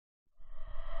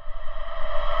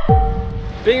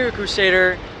Being a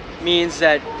Crusader means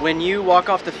that when you walk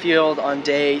off the field on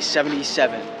day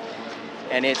 77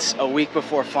 and it's a week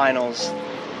before finals,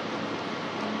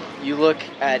 you look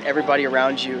at everybody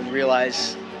around you and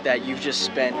realize that you've just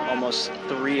spent almost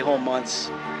 3 whole months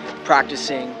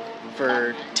practicing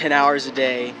for 10 hours a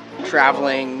day,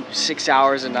 traveling 6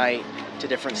 hours a night to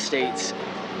different states.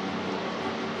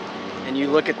 And you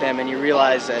look at them and you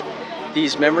realize that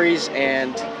these memories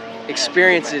and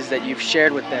experiences that you've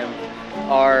shared with them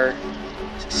are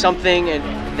something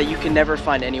that you can never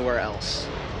find anywhere else.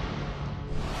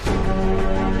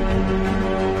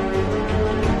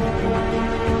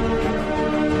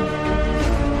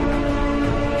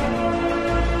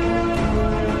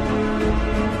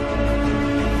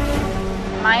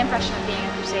 My impression of being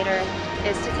a Crusader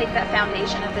is to take that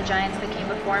foundation of the giants that came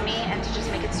before me and to just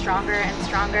make it stronger and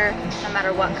stronger no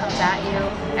matter what comes at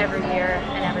you every year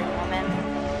and every moment.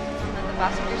 The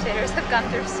Boston Crusaders have gone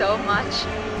through so much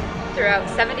throughout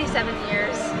 77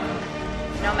 years.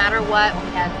 No matter what, when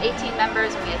we had 18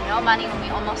 members, when we had no money, when we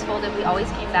almost folded, we always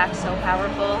came back so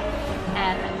powerful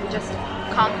and we just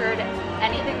conquered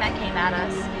anything that came at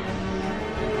us.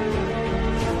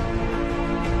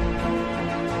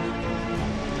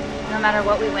 No matter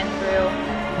what we went through,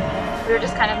 we were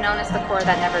just kind of known as the core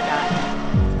that never died.